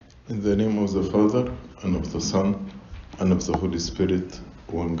In the name of the Father, and of the Son, and of the Holy Spirit,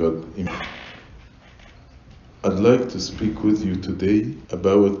 one God. Amen. I'd like to speak with you today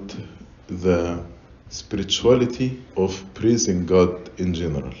about the spirituality of praising God in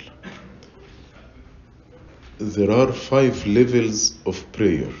general. There are 5 levels of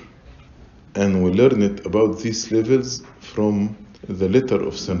prayer, and we learn it about these levels from the letter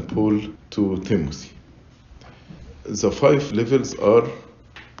of St. Paul to Timothy. The 5 levels are: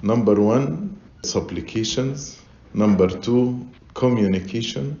 number 1, supplications; number 2,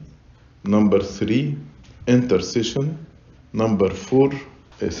 communication; number 3, intercession; number 4,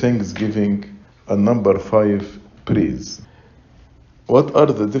 thanksgiving; and number 5, praise. What are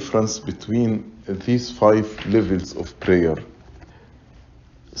the difference between these 5 levels of prayer?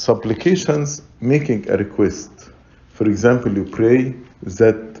 Supplications, making a request. For example, you pray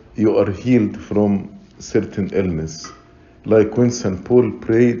that you are healed from certain illness. Like when St. Paul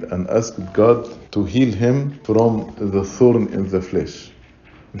prayed and asked God to heal him from the thorn in the flesh.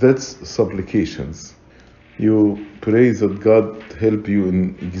 That's supplications. You pray that God help you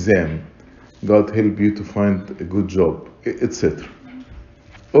in exam, God help you to find a good job, etc.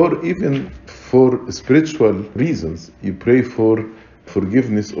 Or even for spiritual reasons, you pray for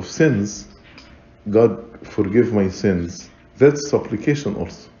forgiveness of sins. God, forgive my sins. That's supplication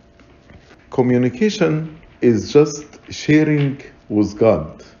also. Communication is just sharing with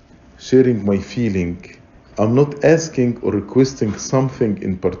God, sharing my feeling. I'm not asking or requesting something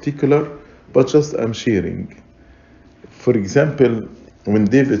in particular, but just I'm sharing. For example, when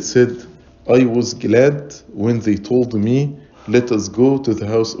David said, I was glad when they told me, let us go to the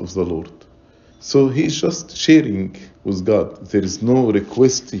house of the Lord. So he's just sharing with God. There is no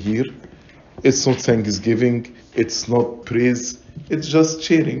request here. It's not thanksgiving. It's not praise. It's just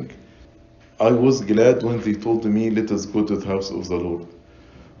sharing. I was glad when they told me, let us go to the house of the Lord.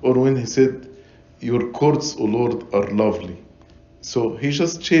 Or when he said, your courts, O Lord, are lovely. So he's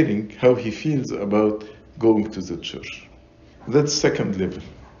just sharing how he feels about going to the church. That's second level.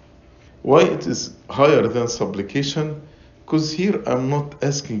 Why it is higher than supplication? Because here I'm not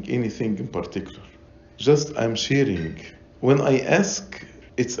asking anything in particular. Just I'm sharing. When I ask,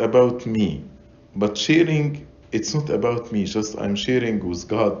 it's about me. But sharing, it's not about me. Just I'm sharing with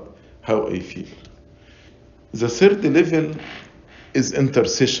God how I feel. The third level is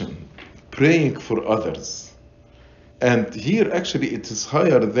intercession, praying for others. And here actually it is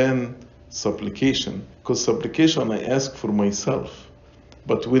higher than supplication, because supplication I ask for myself.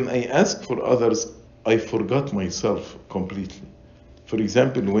 But when I ask for others, I forgot myself completely. For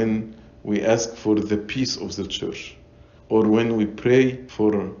example, when we ask for the peace of the church, or when we pray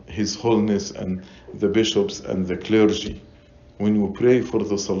for His Holiness and the bishops and the clergy, when we pray for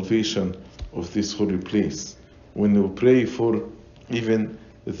the salvation of this holy place, when we pray for even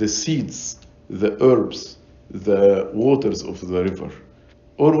the seeds, the herbs, the waters of the river,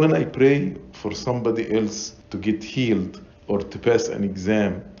 or when I pray for somebody else to get healed, or to pass an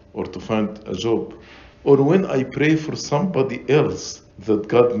exam, or to find a job, or when I pray for somebody else that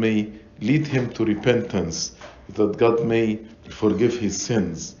God may lead him to repentance, that God may forgive his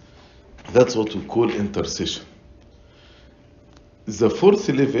sins. That's what we call intercession. The fourth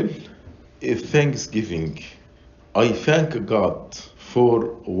level is thanksgiving. I thank God for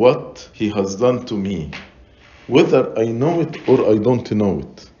what He has done to me, whether I know it or I don't know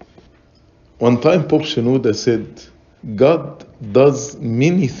it. One time Pope Shenouda said, God does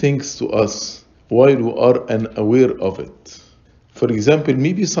many things to us while we are unaware of it. For example,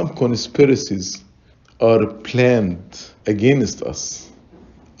 maybe some conspiracies are planned against us,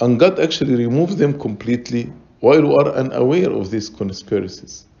 and God actually removed them completely while we are unaware of these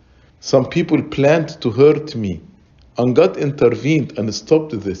conspiracies. Some people planned to hurt me, and God intervened and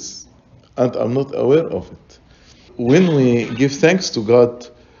stopped this, and I'm not aware of it. When we give thanks to God,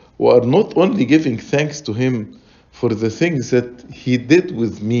 we are not only giving thanks to Him for the things that He did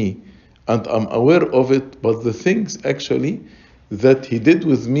with me, and I'm aware of it, but the things actually that He did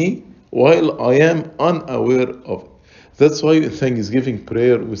with me while I am unaware of it. That's why in Thanksgiving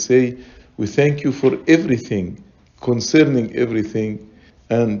prayer we say, we thank you for everything, concerning everything,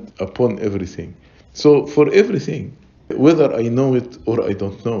 and upon everything. So for everything, whether I know it or I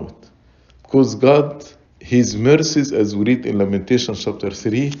don't know it. Because God, His mercies, as we read in Lamentation chapter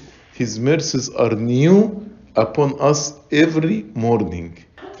 3, His mercies are new upon us every morning.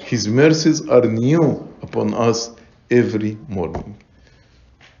 His mercies are new upon us every morning.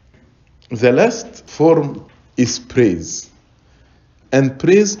 The last form is praise. And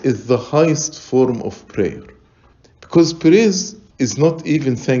praise is the highest form of prayer. Because praise is not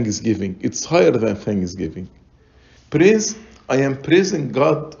even thanksgiving. It's higher than thanksgiving. Praise, I am praising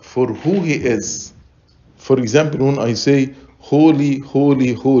God for who He is. For example, when I say, Holy,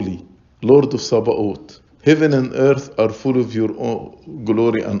 holy, holy, Lord of Sabaoth, heaven and earth are full of your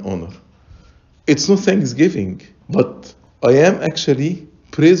glory and honor. It's not thanksgiving, but I am actually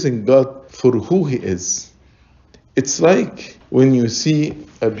praising God for who He is. It's like when you see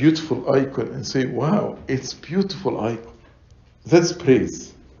a beautiful icon and say, wow, it's beautiful icon. That's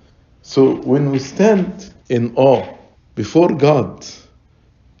praise. So when we stand in awe before God,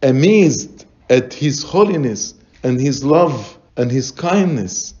 amazed at His holiness and His love and His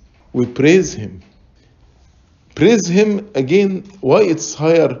kindness, we praise Him. Praise Him again, why it's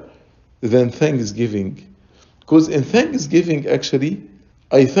higher than thanksgiving? Because in thanksgiving, actually,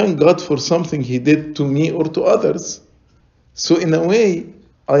 I thank God for something He did to me or to others. So in a way,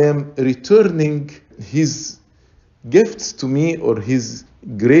 I am returning His gifts to me or His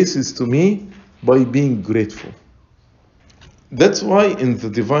graces to me by being grateful. That's why in the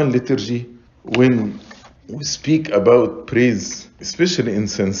Divine Liturgy, when we speak about praise, especially in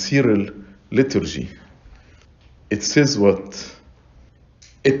Sensorial Liturgy, it says what?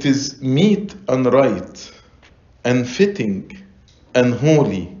 It is meet and right and fitting and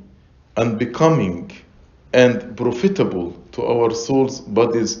holy and becoming and profitable to our souls,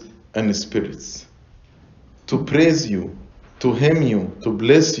 bodies, and spirits. To praise you, to hymn you, to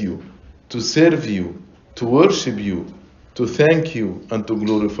bless you, to serve you, to worship you, to thank you, and to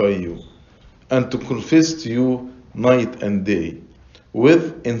glorify you, and to confess to you night and day,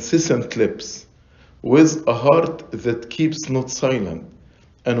 with incessant lips, with a heart that keeps not silent,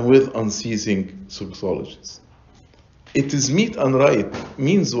 and with unceasing doxologies. It is meet and right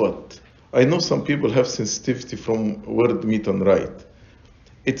means what? I know some people have sensitivity from word meet and right.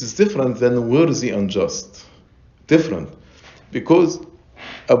 It is different than worthy and just. Different. Because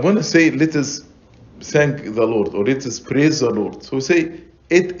I want to say, let us thank the Lord, or let us praise the Lord. So we say,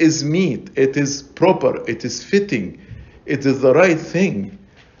 it is meet, it is proper, it is fitting, it is the right thing.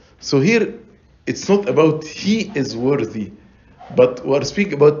 So here, it's not about He is worthy, but we are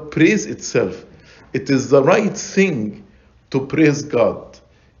speaking about praise itself. It is the right thing to praise God.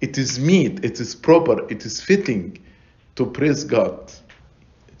 It is meet, it is proper, it is fitting to praise God.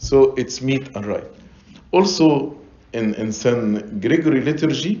 So it's meet and right. Also, in St. Gregory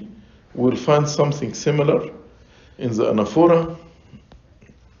Liturgy, we'll find something similar in the Anaphora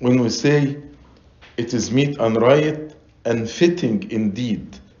when we say it is meet and right and fitting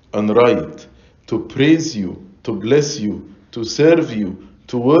indeed and right to praise you, to bless you, to serve you,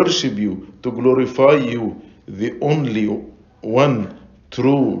 to worship you, to glorify you, the only one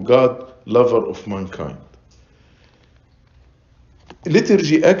true God, lover of mankind.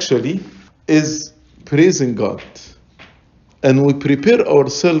 Liturgy actually is praising God. And we prepare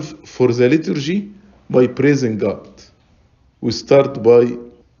ourselves for the liturgy by praising God. We start by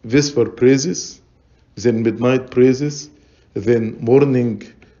Vesper praises, then midnight praises, then morning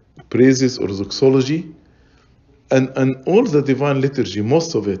praises or doxology. And all the Divine Liturgy,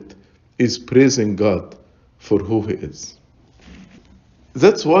 most of it, is praising God for who He is.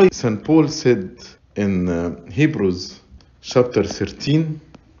 That's why St. Paul said in Hebrews chapter 13,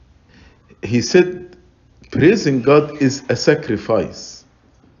 he said, praising God is a sacrifice.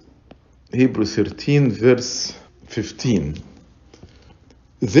 Hebrews 13, verse 15.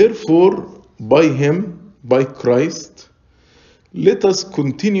 Therefore, by Him, by Christ, let us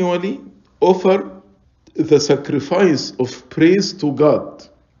continually offer the sacrifice of praise to God.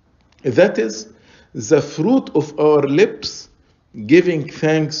 That is, the fruit of our lips, giving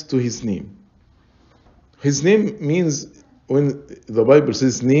thanks to His name. His name means, when the Bible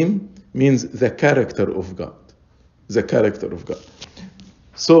says name, means the character of God. The character of God.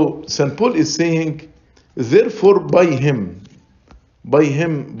 So St. Paul is saying, therefore by Him, by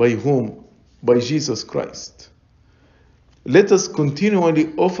whom? By Jesus Christ. Let us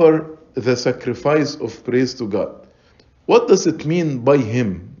continually offer the sacrifice of praise to God. What does it mean by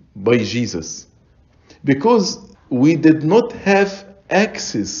Him, by Jesus? Because we did not have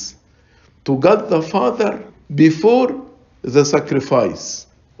access to God the Father before the sacrifice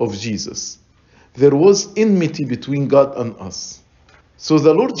of Jesus. There was enmity between God and us. So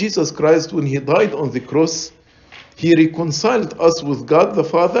the Lord Jesus Christ, when He died on the cross, He reconciled us with God the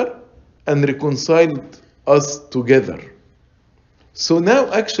Father and reconciled us together. So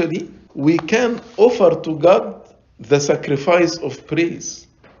now actually we can offer to God the sacrifice of praise.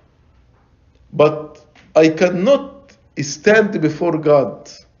 But I cannot stand before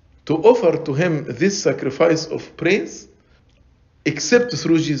God to offer to Him this sacrifice of praise except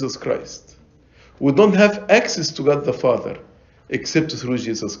through Jesus Christ. We don't have access to God the Father except through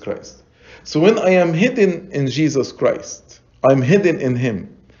Jesus Christ. So when I am hidden in Jesus Christ, I'm hidden in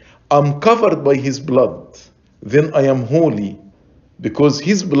him. I'm covered by his blood. Then I am holy because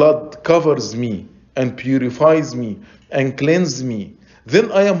his blood covers me and purifies me and cleanses me.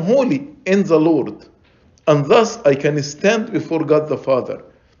 Then I am holy in the Lord. And thus I can stand before God the Father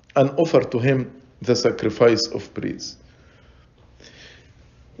and offer to him the sacrifice of praise.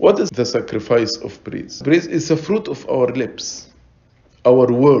 What is the sacrifice of praise? Praise is the fruit of our lips,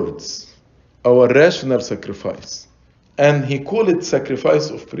 our words, our rational sacrifice. And he called it sacrifice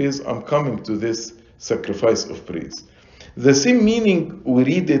of praise. I'm coming to this sacrifice of praise. The same meaning we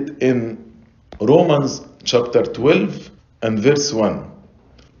read it in Romans chapter 12 and verse 1.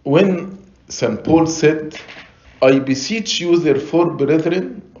 When St. Paul said, I beseech you therefore,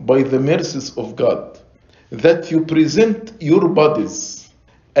 brethren, by the mercies of God, that you present your bodies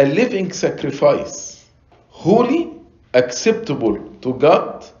a living sacrifice, holy, acceptable to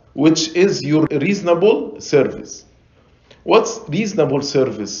God, which is your reasonable service. What's reasonable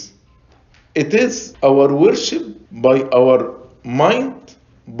service? It is our worship by our mind,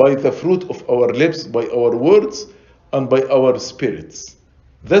 by the fruit of our lips, by our words, and by our spirits.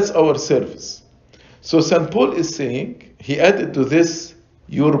 That's our service. So St. Paul is saying, he added to this,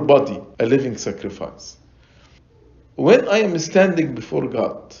 your body, a living sacrifice. When I am standing before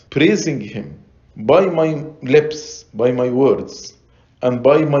God, praising him by my lips, by my words, and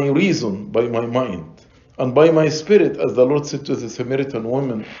by my reason, by my mind, and by my spirit, as the Lord said to the Samaritan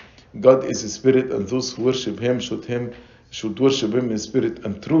woman, God is a spirit, and those who worship him should worship him in spirit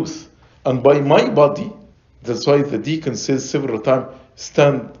and truth. And by my body, that's why the deacon says several times,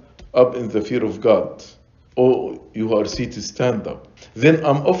 stand up in the fear of God. Oh, you are seated, stand up. Then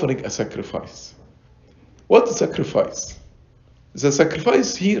I'm offering a sacrifice. What is sacrifice? The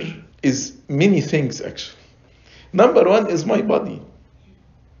sacrifice here is many things actually. Number one is my body.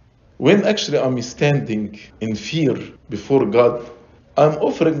 When actually I'm standing in fear before God, I'm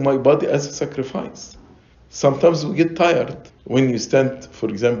offering my body as a sacrifice. Sometimes we get tired when you stand, for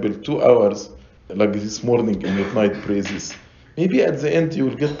example, 2 hours, like this morning in midnight praises. Maybe at the end you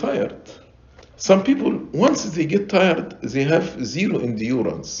will get tired. Some people, once they get tired, they have zero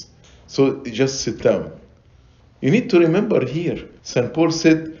endurance. So just sit down. You need to remember here, St. Paul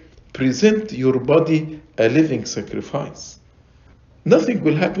said, present your body a living sacrifice. Nothing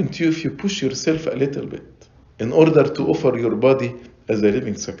will happen to you if you push yourself a little bit in order to offer your body as a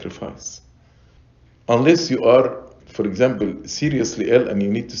living sacrifice. Unless you are, for example, seriously ill and you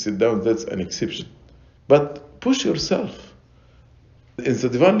need to sit down, that's an exception. But push yourself. In the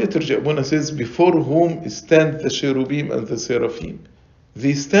Divine Liturgy, Abuna says, before whom stand the cherubim and the seraphim.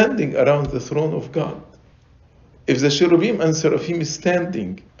 They standing around the throne of God. If the cherubim and seraphim is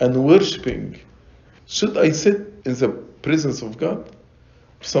standing and worshipping, should I sit in the presence of God?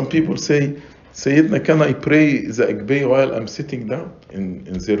 Some people say, Sayyidina, can I pray the Akbay while I'm sitting down in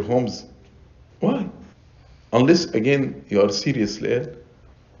their homes? Why? Unless, again, you are seriously ill.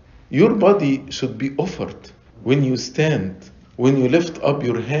 Your body should be offered when you stand, when you lift up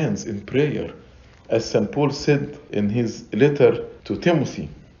your hands in prayer, as St. Paul said in his letter to Timothy.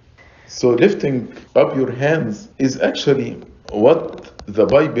 So lifting up your hands is actually what the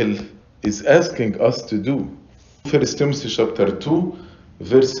Bible is asking us to do. 1 Timothy chapter 2,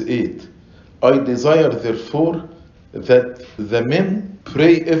 verse 8. I desire therefore that the men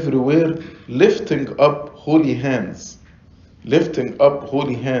pray everywhere, lifting up holy hands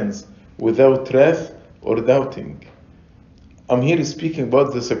without wrath or doubting. I'm here speaking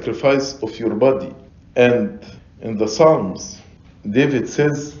about the sacrifice of your body. And in the Psalms, David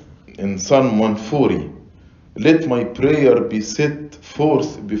says in Psalm 140, let my prayer be set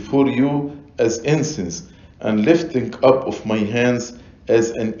forth before you as incense, and lifting up of my hands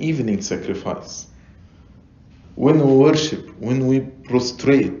as an evening sacrifice. When we worship, when we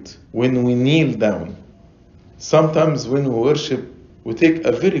prostrate, when we kneel down, sometimes when we worship, we take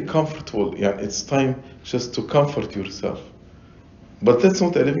a very comfortable, it's time just to comfort yourself. But that's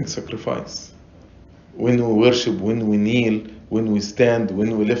not a living sacrifice. When we worship, when we kneel, when we stand,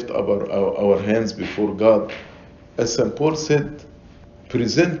 when we lift up our hands before God, as St. Paul said,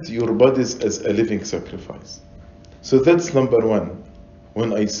 present your bodies as a living sacrifice. So that's number one.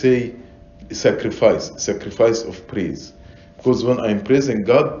 When I say sacrifice of praise. Because when I'm praising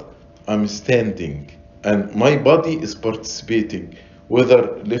God, I'm standing. And my body is participating,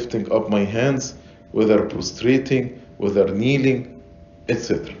 whether lifting up my hands, whether prostrating, whether kneeling,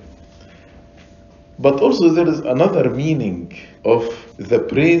 etc. But also there is another meaning of the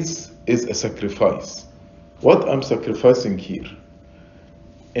praise is a sacrifice. What I'm sacrificing here?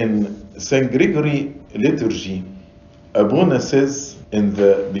 In St. Gregory Liturgy, Abuna says in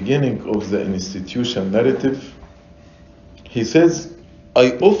the beginning of the institution narrative, He says,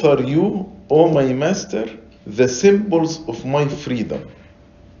 I offer you, O my master, the symbols of my freedom.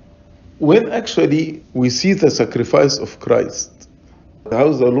 When actually we see the sacrifice of Christ,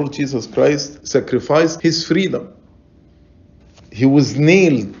 how the Lord Jesus Christ sacrificed his freedom. He was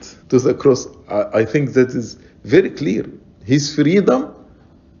nailed to the cross. I think that is very clear. His freedom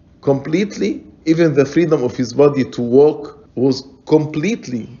completely, even the freedom of his body to walk, was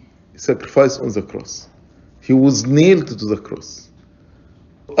completely sacrificed on the cross. He was nailed to the cross.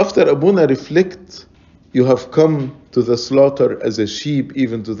 After Abuna reflect, you have come to the slaughter as a sheep,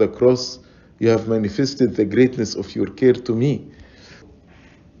 even to the cross. You have manifested the greatness of your care to me.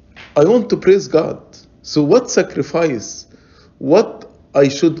 I want to praise God. So what sacrifice, what I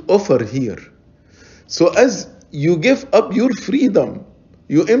should offer here? So as you gave up your freedom,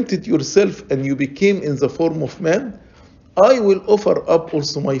 you emptied yourself and you became in the form of man, I will offer up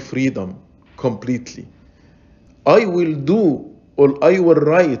also my freedom completely. I will do, or I will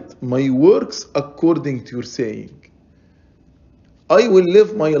write my works according to your saying. I will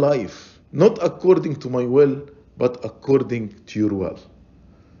live my life, not according to my will, but according to your will.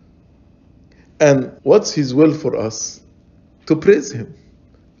 And what's his will for us? To praise him.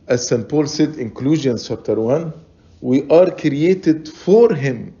 As St. Paul said in Colossians chapter 1, we are created for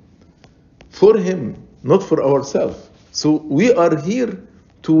him, not for ourselves. So we are here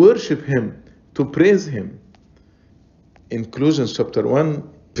to worship him, to praise him. In Colossians chapter 1,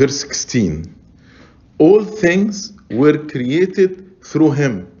 verse 16, all things were created through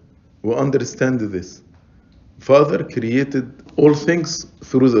him. We understand this. Father created all things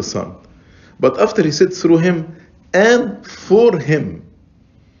through the Son. But after he said through him and for him,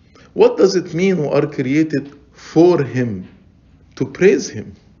 what does it mean we are created for him? To praise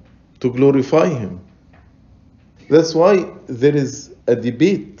him, to glorify him. That's why there is a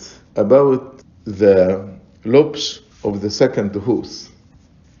debate about the lobsh of the second horse.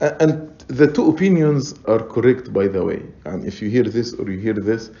 And the two opinions are correct, by the way. And if you hear this or you hear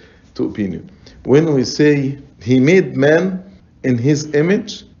this, two opinions. When we say he made man in his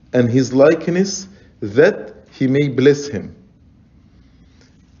image and his likeness, that he may bless him.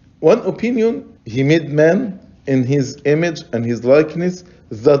 One opinion, he made man in his image and his likeness,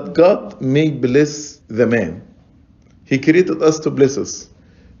 that God may bless the man. He created us to bless us.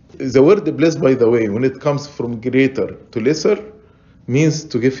 The word bless, by the way, when it comes from greater to lesser, means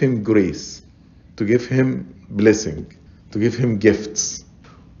to give him grace, to give him blessing, to give him gifts.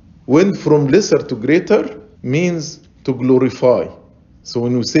 When from lesser to greater, means to glorify. So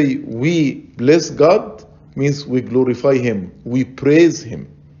when we say we bless God, means we glorify him, we praise him.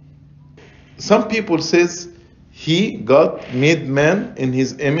 Some people says he, God, made man in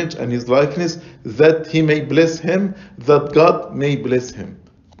his image and his likeness, that he may bless him, that God may bless him.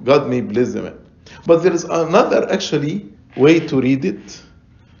 God may bless the man. But there is another actually way to read it.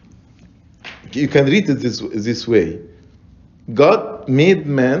 You can read it this way. God made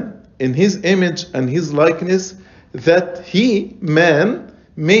man in his image and his likeness, that he, man,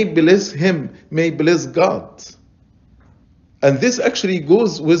 may bless him, may bless God. And this actually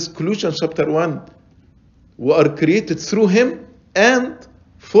goes with Colossians chapter 1. We are created through him and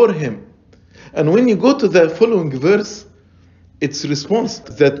for him. And when you go to the following verse, its response,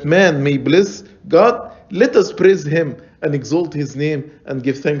 that man may bless God, let us praise him and exalt his name and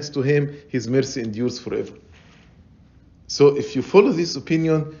give thanks to him. His mercy endures forever. So if you follow this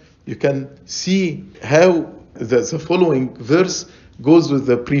opinion, you can see how the following verse goes with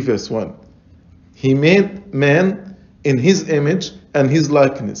the previous one. He made man in his image and his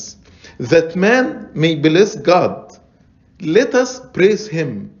likeness, that man may bless God. Let us praise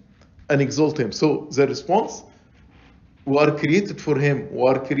him and exalt him. So the response, we are created for him. We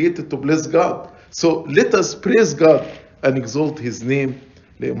are created to bless God. So let us praise God and exalt his name.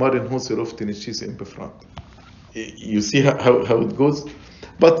 You see how it goes?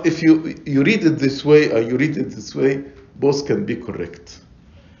 But if you read it this way or you read it this way, both can be correct.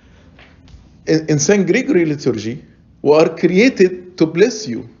 In St. Gregory liturgy, we are created to bless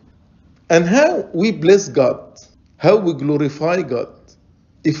you. And how we bless God, how we glorify God,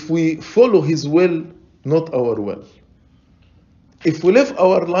 if we follow his will, not our will. If we live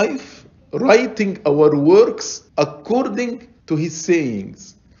our life writing our works according to his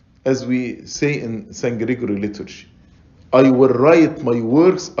sayings, as we say in St. Gregory liturgy, I will write my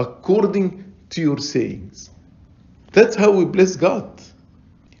works according to your sayings. That's how we bless God.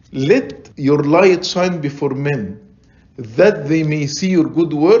 Let your light shine before men, that they may see your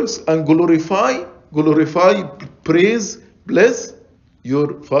good works and glorify, praise, bless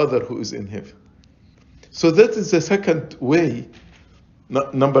your Father who is in heaven. So that is the second way.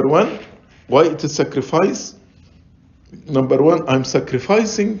 Number one, why it is sacrifice? Number one, I'm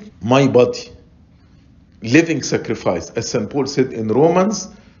sacrificing my body, living sacrifice, as St. Paul said in Romans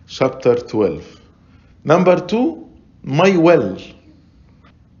chapter 12. Number two, my will.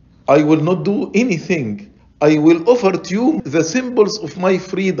 I will not do anything. I will offer to you the symbols of my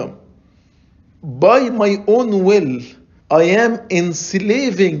freedom. By my own will, I am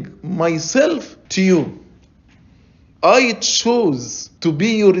enslaving myself to you. I chose to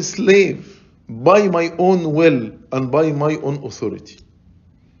be your slave by my own will and by my own authority.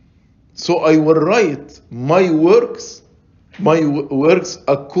 So I will write my works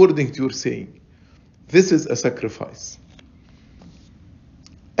according to your saying. This is a sacrifice.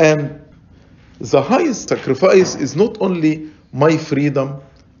 And the highest sacrifice is not only my freedom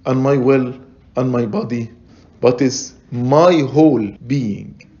and my will and my body, but is my whole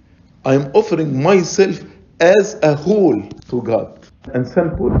being. I am offering myself as a whole to God. And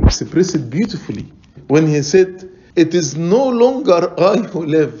St. Paul expressed it beautifully when he said, "It is no longer I who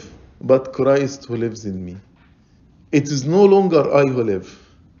live, but Christ who lives in me." It is no longer I who live.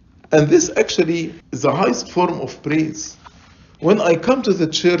 And this actually is the highest form of praise. When I come to the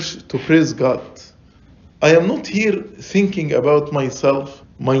church to praise God, I am not here thinking about myself,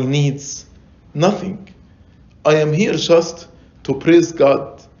 my needs, nothing. I am here just to praise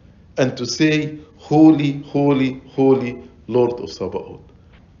God and to say, "Holy, holy, holy, Lord of Sabaoth."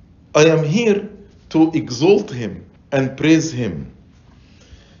 I am here to exalt Him and praise Him.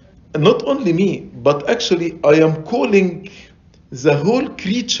 And not only me, but actually I am calling the whole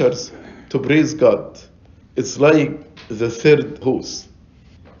creatures to praise God. It's like the third host.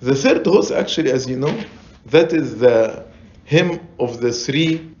 The third host, actually, as you know, that is the hymn of the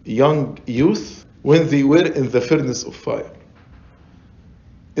three young youth when they were in the furnace of fire.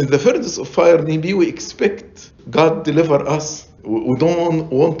 In the furnace of fire, maybe we expect God deliver us. We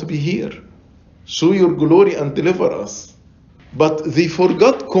don't want to be here. Show your glory and deliver us. But they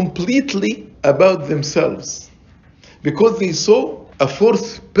forgot completely about themselves because they saw a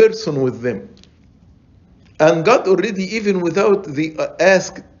fourth person with them. And God already, even without they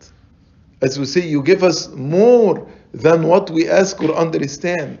asked, as we say, you give us more than what we ask or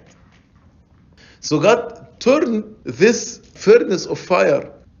understand. So God turned this furnace of fire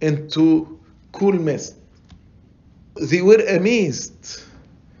into cool mist. They were amazed.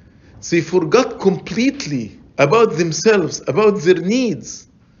 They forgot completely about themselves, about their needs,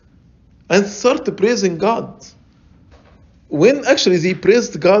 and started praising God. When actually they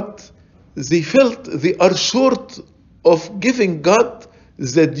praised God, they felt they are short of giving God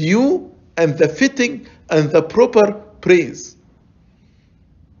the due and the fitting and the proper praise.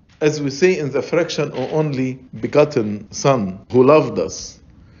 As we say in the fraction, "O only begotten Son, who loved us,"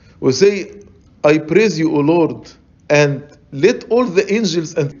 we say, "I praise you, O Lord, and let all the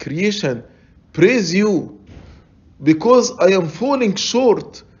angels and creation praise you, because I am falling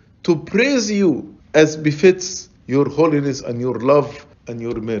short to praise you as befits your holiness and your love and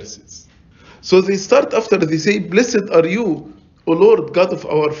your mercies." So they start after they say, "Blessed are you, O Lord, God of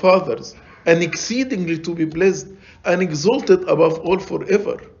our fathers, and exceedingly to be blessed and exalted above all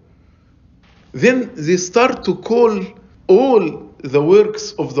forever." Then they start to call all the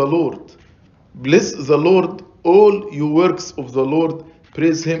works of the Lord. "Bless the Lord, all you works of the Lord,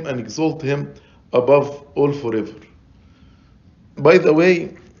 praise Him and exalt Him above all forever." By the way,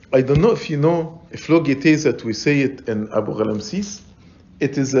 I don't know if you know Phlogites, that we say it in Abu Ghalamsis.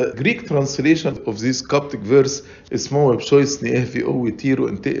 It is a Greek translation of this Coptic verse, "Ismo ebshois ne'ehvi o witiru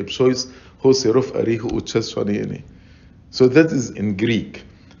ente ebshois ho serof arihu uches shaniene." So that is in Greek.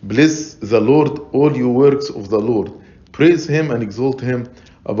 "Bless the Lord, all you works of the Lord. Praise Him and exalt Him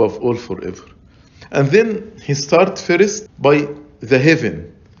above all forever." And then he starts first by the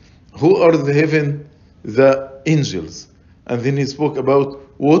heaven. Who are the heaven? The angels. And then he spoke about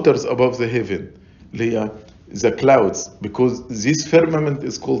waters above the heaven, the clouds, because this firmament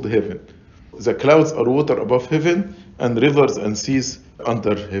is called heaven. The clouds are water above heaven, and rivers and seas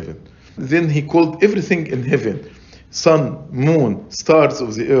under heaven. Then he called everything in heaven: sun, moon, stars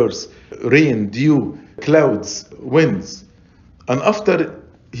of the earth, rain, dew, clouds, winds. And after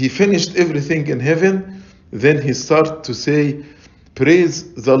he finished everything in heaven, then he started to say, "Praise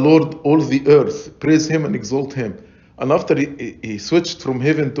the Lord, all the earth. Praise Him and exalt Him." And after he switched from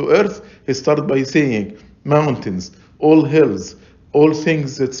heaven to earth, he started by saying, "Mountains, all hills, all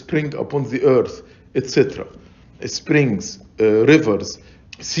things that spring upon the earth, etc. Springs, rivers,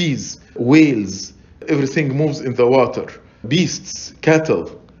 seas, whales, everything moves in the water, beasts,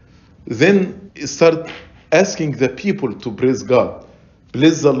 cattle." Then he started asking the people to praise God.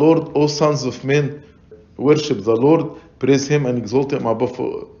 "Bless the Lord, O sons of men, worship the Lord, praise Him and exalt Him above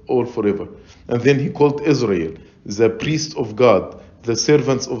all forever." And then he called Israel. the priests of God, the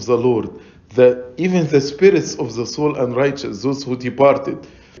servants of the Lord, even the spirits of the soul and righteous, those who departed,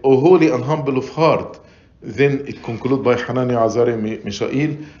 O holy and humble of heart. Then it concludes by Hanani, Azariah,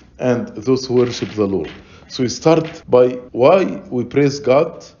 Mishael, and those who worship the Lord. So we start by why we praise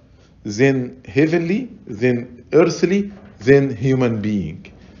God, then heavenly, then earthly, then human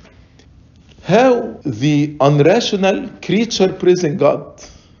being. How the unrational creature praising God?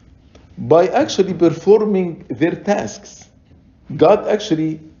 By actually performing their tasks. God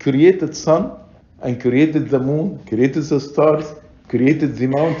actually created sun and created the moon, created the stars, created the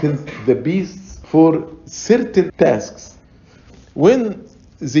mountains, the beasts for certain tasks. When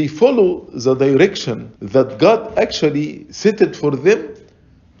they follow the direction that God actually set it for them,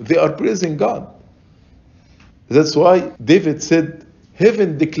 they are praising God. That's why David said,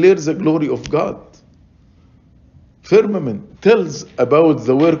 heaven declares the glory of God. Firmament tells about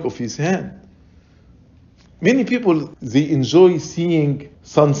the work of his hand. Many people, they enjoy seeing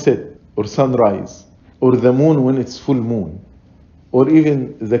sunset or sunrise, or the moon when it's full moon, or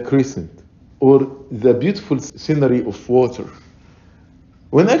even the crescent, or the beautiful scenery of water.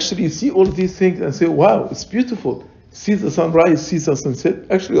 When actually you see all these things and say, wow, it's beautiful, see the sunrise, see the sunset,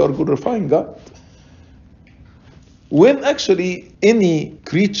 actually you are glorifying God. When actually any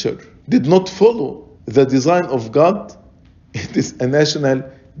creature did not follow the design of God, it is a national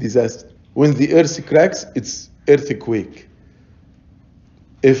disaster. When the earth cracks, it's earthquake.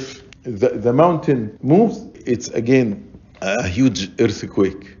 If the mountain moves, it's again a huge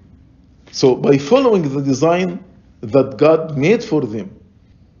earthquake. So by following the design that God made for them,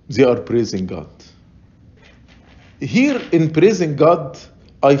 they are praising God. Here in praising God,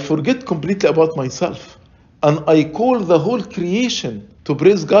 I forget completely about myself. And I call the whole creation to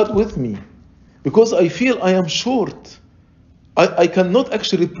praise God with me. Because I feel I am short. I cannot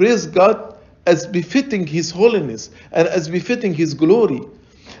actually praise God as befitting His holiness and as befitting His glory.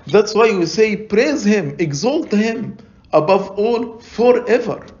 That's why we say, praise Him, exalt Him above all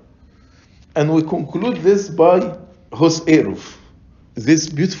forever. And we conclude this by Hos Eruf, this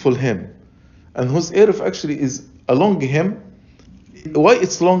beautiful hymn. And Hos Eruf actually is a long hymn. Why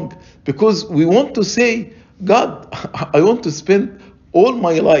it's long? Because we want to say, God, I want to spend all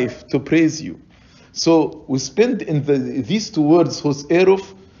my life to praise you. So we spend in these two words, Hos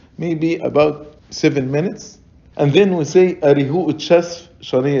Eruf, maybe about 7 minutes. And then we say, Arihu Utshas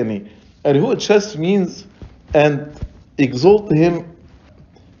Shariyani. Arihu Utshas means, and exalt him,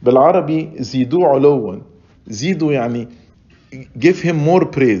 بالعربي زيدو علوا. زيدو يعني give him more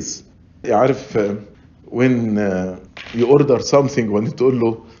praise. يعرف when you order something, when you تقول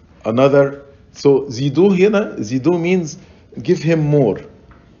له another. So زيدو هنا, زيدو means give him more,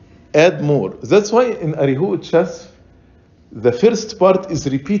 add more. That's why in Arihu Utshas, the first part is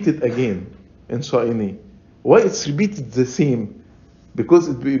repeated again in Sha'ini. Why it's repeated the same? Because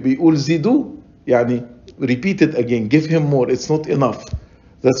it بيقول زيدو يعني repeat it again, give him more, it's not enough.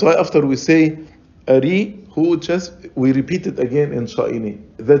 That's why after we say Arihu Utshas, we repeat it again in Sha'ini.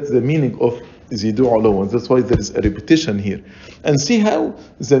 That's the meaning of Zidu Alawan. That's why there is a repetition here. And see how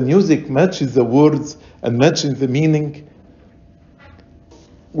the music matches the words and matches the meaning.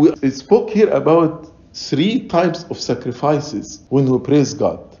 We spoke here about 3 types of sacrifices when we praise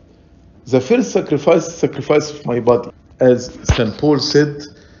God. The first sacrifice is sacrifice of my body. As St. Paul said,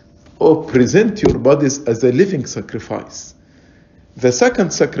 oh, present your bodies as a living sacrifice. The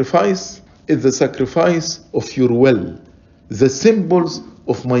second sacrifice is the sacrifice of your will, the symbols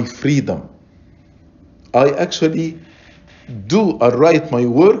of my freedom. I actually do or write my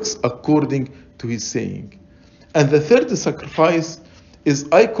works according to his saying. And the third sacrifice is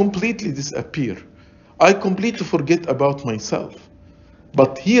I completely disappear. I completely forget about myself.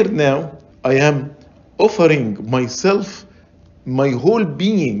 But here now, I am offering myself, my whole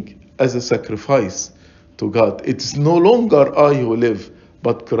being as a sacrifice to God. It is no longer I who live,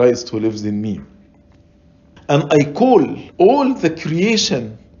 but Christ who lives in me. And I call all the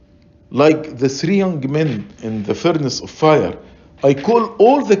creation, like the 3 young men in the furnace of fire, I call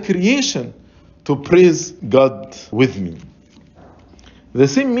all the creation to praise God with me. The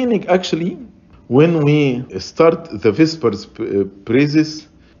same meaning actually when we start the Vespers praises,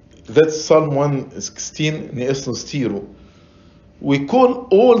 that's Psalm 116, Neesnos Tiro. We call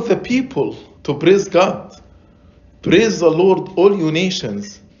all the people to praise God. Praise the Lord, all you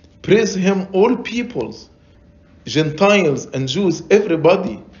nations. Praise Him, all peoples, Gentiles and Jews,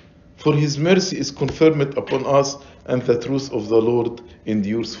 everybody. For His mercy is confirmed upon us, and the truth of the Lord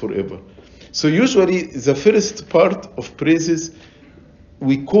endures forever. So usually the first part of praises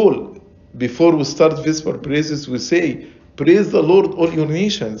we call, before we start Vesper praises, we say, praise the Lord, all your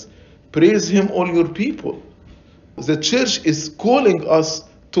nations. Praise Him, all your people. the church is calling us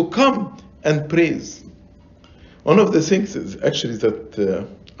to come and praise. One of the things is actually that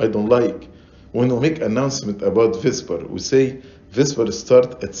I don't like, when we make announcement about Vesper, we say Vesper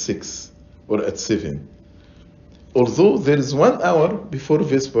start at 6 or at 7. Although there is 1 hour before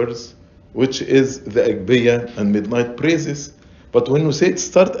Vespers, which is the Agpeya and midnight praises, but when we say it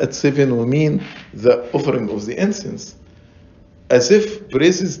start at 7, we mean the offering of the incense. As if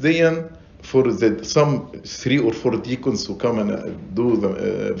praises Dayan for some 3 or 4 deacons who come and do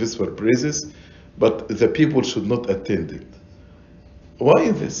the Vesper praises, but the people should not attend it.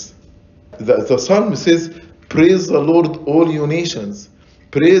 Why this? The psalm says, praise the Lord, all you nations.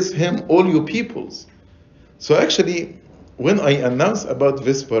 Praise him, all you peoples. So actually, when I announce about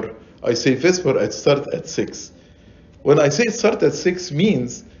Vesper, I say Vesper, I start at 6. When I say start at 6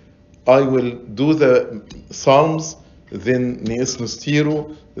 means I will do the psalms, then Nies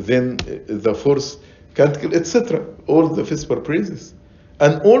Nostiru, then the fourth canticle, etc. All the Vesper praises.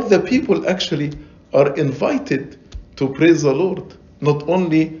 And all the people actually are invited to praise the Lord. Not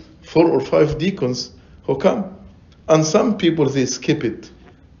only 4 or 5 deacons who come. And some people, they skip it.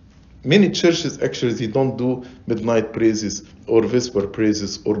 Many churches actually, they don't do midnight praises or Vesper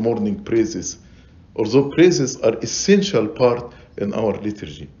praises or morning praises. Although praises are essential part in our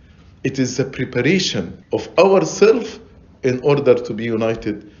liturgy. It is the preparation of ourselves in order to be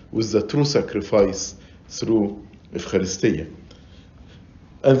united with the true sacrifice through Eucharistia.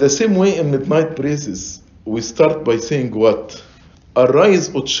 And the same way in midnight praises, we start by saying what?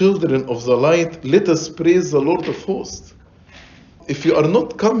 Arise, O children of the light, let us praise the Lord of hosts. If you are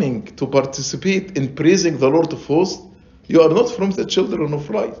not coming to participate in praising the Lord of hosts, you are not from the children of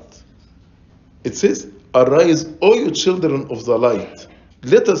light. It says, arise, O you children of the light,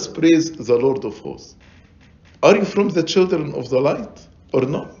 let us praise the Lord of hosts. Are you from the children of the light or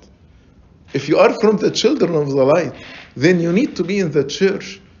not? If you are from the children of the light, then you need to be in the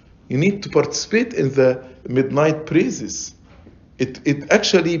church. You need to participate in the midnight praises. It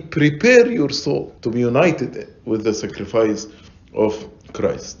actually prepare your soul to be united with the sacrifice of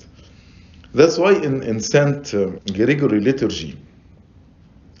Christ. That's why in Saint Gregory Liturgy,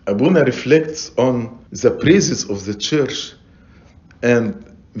 Abuna reflects on the praises of the church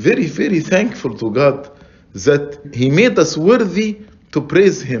and very, very thankful to God that he made us worthy to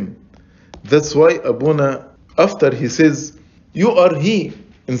praise him. That's why Abuna, after he says, you are he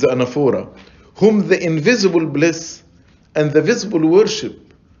in the anaphora, whom the invisible bless and the visible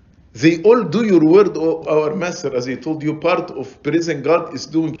worship. They all do your word, O our Master. As he told you, part of praising God is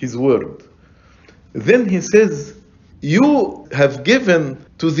doing his word. Then he says, you have given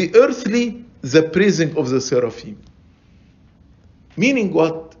to the earthly the praising of the seraphim. Meaning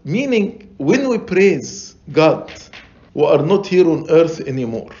what? Meaning when we praise God, we are not here on earth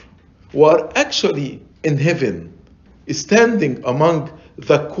anymore. We are actually in heaven, standing among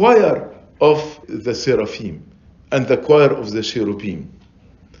the choir of the seraphim and the choir of the cherubim.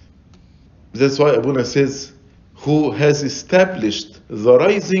 That's why Abuna says, who has established the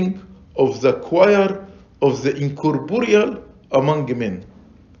rising of the choir of the incorporeal among men.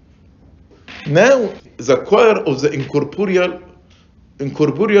 Now, the choir of the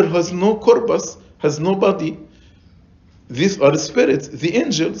incorporeal has no corpus, has no body. These are spirits, the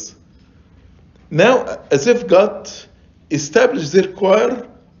angels. Now, as if God established their choir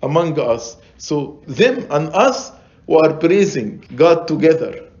among us. So them and us who are praising God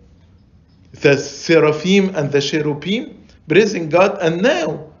together. The seraphim and the cherubim praising God, and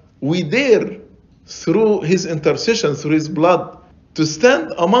now we dare, through his intercession, through his blood, to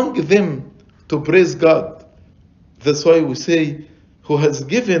stand among them to praise God. That's why we say, who has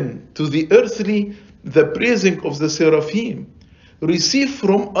given to the earthly the praising of the seraphim, receive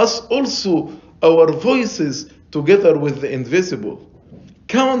from us also our voices together with the invisible.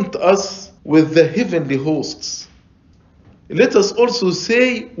 Count us with the heavenly hosts. Let us also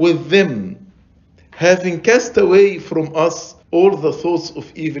say with them, having cast away from us all the thoughts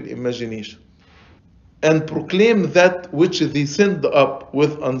of evil imagination, and proclaim that which they send up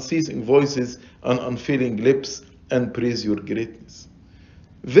with unceasing voices and unfailing lips, and praise your greatness.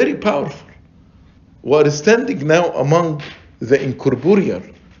 Very powerful. We are standing now among the incorporeal,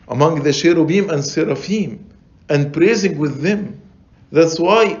 among the cherubim and seraphim, and praising with them. That's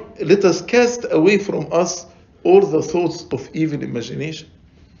why let us cast away from us all the thoughts of evil imagination.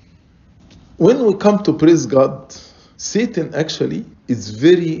 When we come to praise God, Satan actually is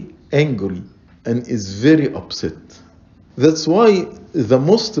very angry and is very upset. That's why the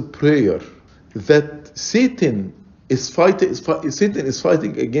most prayer that Satan is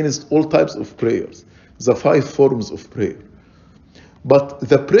fighting against all types of prayers, the 5 forms of prayer. But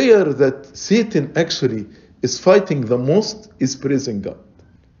the prayer that Satan actually is fighting the most is praising God.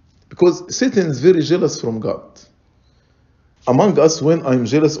 Because Satan is very jealous from God. Among us, when I'm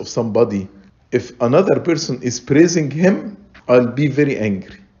jealous of somebody, if another person is praising him, I'll be very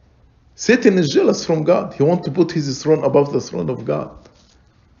angry. Satan is jealous from God. He wants to put his throne above the throne of God.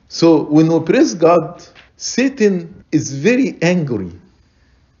 So when we praise God, Satan is very angry.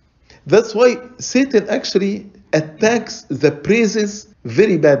 That's why Satan actually attacks the praises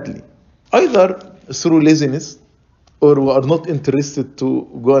very badly. Either through laziness, or we are not interested to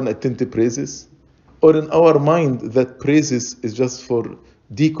go and attend to praises, or in our mind that praises is just for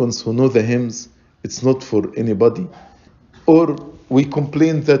deacons who know the hymns, it's not for anybody. Or we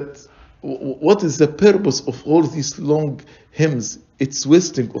complain that what is the purpose of all these long hymns? It's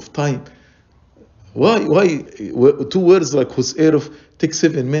wasting of time. Why 2 words like Hus'eruf take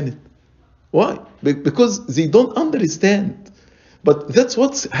 7 minutes? Why? Because they don't understand. But that's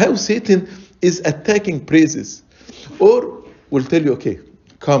how Satan is attacking praises. Or will tell you, okay,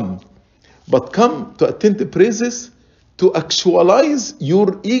 come. But come to attend the praises to actualize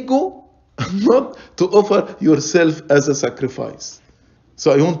your ego, not to offer yourself as a sacrifice.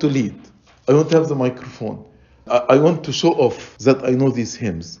 So I want to lead. I want to have the microphone. I want to show off that I know these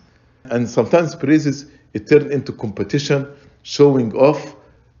hymns. And sometimes praises, it turns into competition, showing off,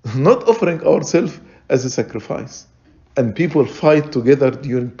 not offering ourselves as a sacrifice. And people fight together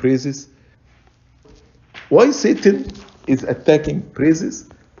during praises. Why Satan is attacking praises?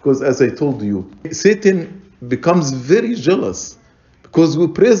 Because as I told you, Satan becomes very jealous because we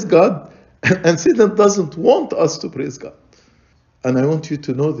praise God and Satan doesn't want us to praise God. And I want you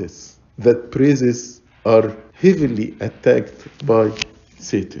to know this, that praises are heavily attacked by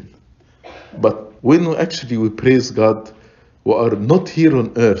Satan. But when we praise God, we are not here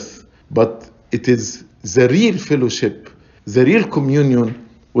on earth, but it is the real fellowship, the real communion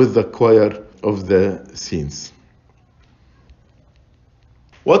with the choir of the saints.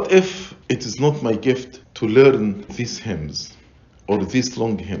 What if it is not my gift to learn these hymns or these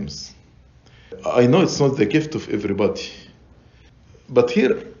long hymns? I know it's not the gift of everybody, but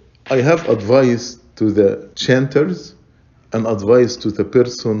here I have advice to the chanters and advice to the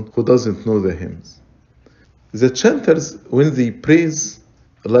person who doesn't know the hymns. The chanters, when they praise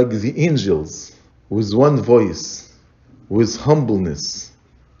like the angels, with one voice, with humbleness,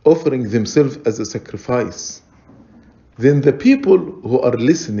 offering themselves as a sacrifice, then the people who are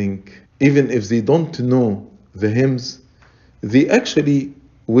listening, even if they don't know the hymns, they actually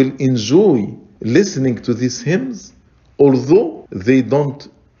will enjoy listening to these hymns, although they don't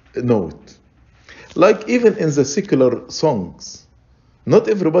know it. Like even in the secular songs, not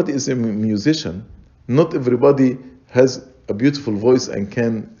everybody is a musician, not everybody has a beautiful voice and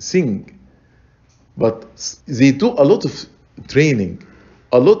can sing, but they do a lot of training,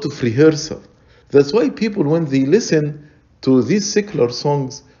 a lot of rehearsal. That's why people, when they listen to these secular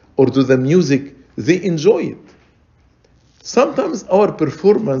songs or to the music, they enjoy it. Sometimes our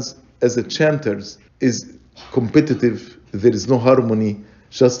performance as a chanters is competitive. There is no harmony.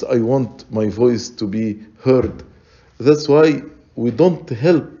 Just I want my voice to be heard. That's why we don't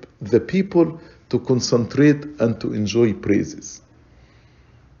help the people to concentrate and to enjoy praises.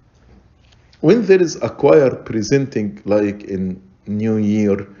 When there is a choir presenting, like in New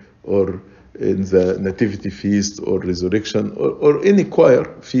Year or in the Nativity Feast or Resurrection or any choir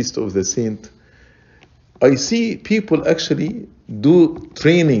feast of the saint, I see people actually do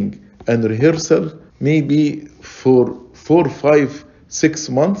training and rehearsal maybe for 4, 5, 6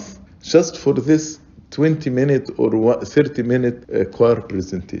 months just for this 20-minute or 30-minute choir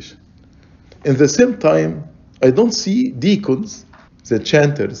presentation. In the same time, I don't see deacons, the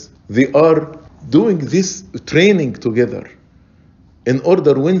chanters, they are doing this training together in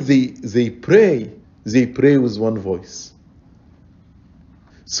order when they pray with one voice.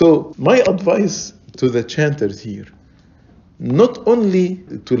 So my advice to the chanters here, not only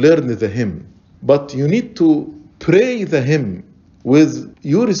to learn the hymn, but you need to pray the hymn with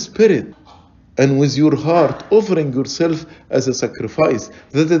your spirit and with your heart, offering yourself as a sacrifice.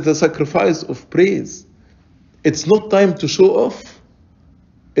 That is the sacrifice of praise. It's not time to show off.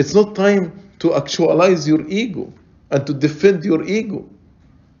 It's not time to actualize your ego and to defend your ego.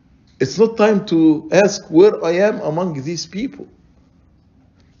 It's not time to ask where I am among these people.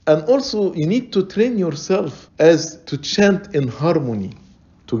 And also you need to train yourself as to chant in harmony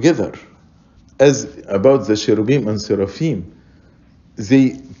together. As about the cherubim and seraphim,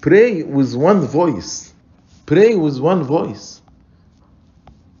 they pray with one voice. Pray with one voice.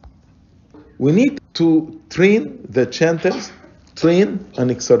 We need to train the chanters, train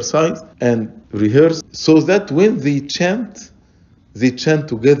and exercise and rehearse so that when they chant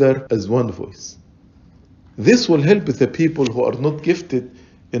together as one voice. This will help the people who are not gifted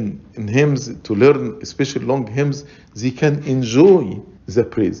in hymns to learn, especially long hymns. They can enjoy the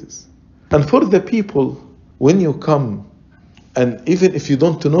praises. And for the people, when you come, and even if you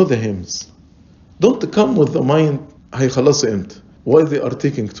don't know the hymns, don't come with the mind, هي خلاص امتى? Why they are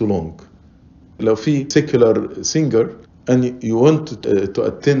taking too long? لو في secular singer and you want to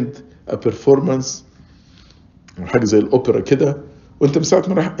attend a performance حاجة زي الأوبرا كده وانت من ساعة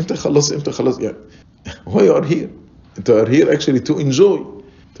ما راح انت خلص امتى خلص يعني why you are here? You are here actually to enjoy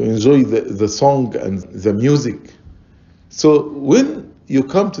the song and the music. So when you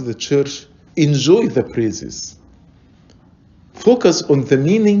come to the church, enjoy the praises. Focus on the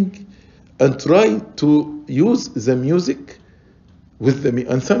meaning and try to use the music with the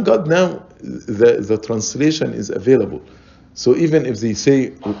and thank God now the translation is available. So even if they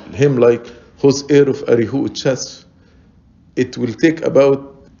say hymn like Hos Eruf Arihu Uchas, it will take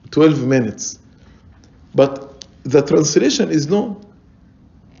about 12 minutes. But the translation is known.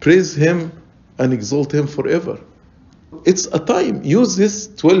 Praise him and exalt him forever. It's a time. Use this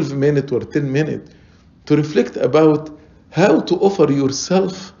 12 minutes or 10 minutes to reflect about how to offer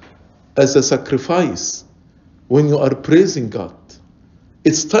yourself as a sacrifice when you are praising God.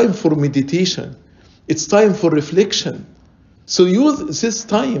 It's time for meditation. It's time for reflection. So use this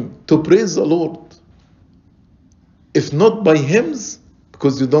time to praise the Lord. If not by hymns,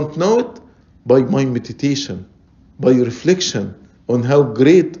 because you don't know it, by my meditation, by reflection on how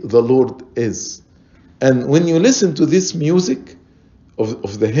great the Lord is. And when you listen to this music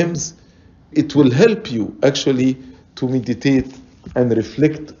of the hymns, it will help you actually to meditate and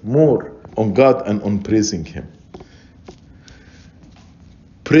reflect more on God and on praising Him.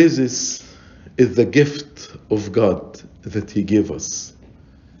 Praises is the gift of God that He gave us,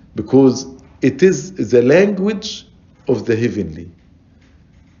 because it is the language of the heavenly.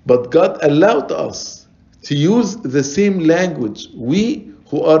 But God allowed us to use the same language. We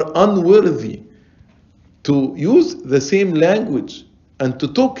who are unworthy to use the same language and to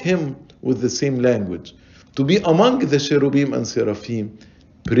talk Him with the same language, to be among the cherubim and seraphim,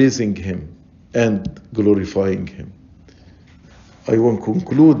 praising Him and glorifying Him. I will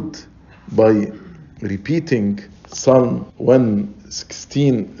conclude by repeating Psalm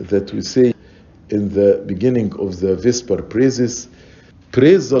 116 that we say in the beginning of the Vesper praises.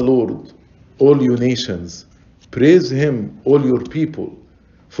 Praise the Lord, all you nations. Praise Him, all your people.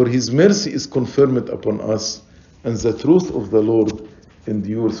 For His mercy is confirmed upon us, and the truth of the Lord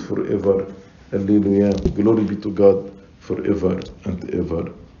endures forever. Hallelujah. Glory be to God forever and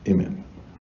ever. Amen.